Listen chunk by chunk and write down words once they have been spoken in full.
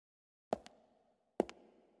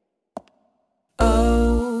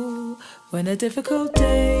When a difficult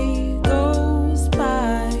day goes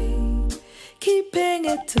by, keeping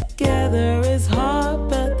it together is hard,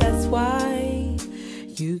 but that's why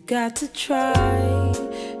you got to try,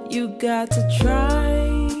 you got to try.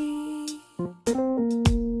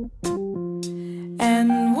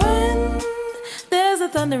 And when there's a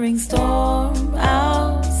thundering storm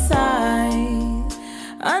outside,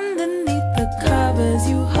 underneath the covers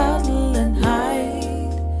you huddle and hide.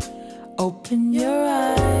 Open your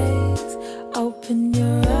eyes, open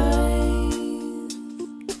your eyes.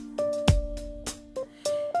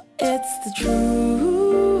 It's the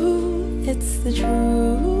truth, it's the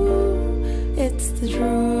truth, it's the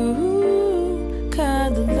true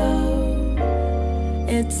kind of love.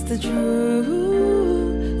 It's the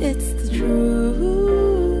truth, it's the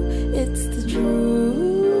truth, it's the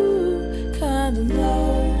true kind of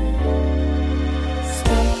love.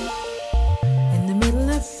 Stuck in the middle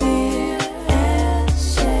of fear and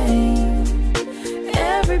shame,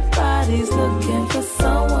 everybody's looking for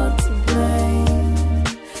someone to blame.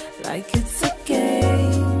 Like it's a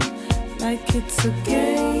game, like it's a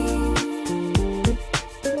game.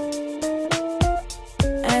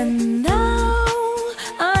 And now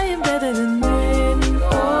I am better than win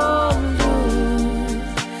or lose.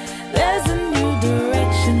 There's a new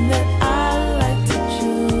direction that I like to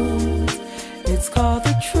choose. It's called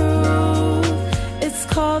the truth, it's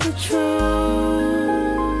called the truth.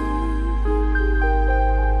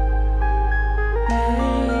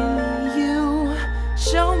 You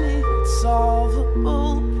show me a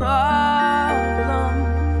solvable problem.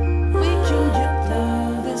 We can get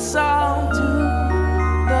through this all to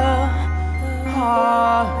the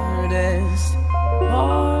hardest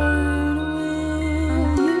part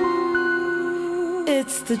with you.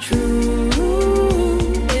 It's the truth,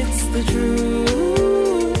 it's the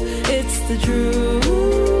truth, it's the true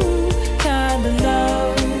kind of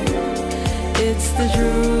love. It's the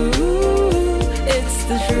truth, it's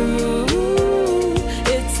the truth,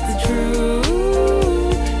 it's the true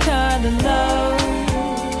kind of love.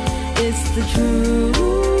 It's the truth.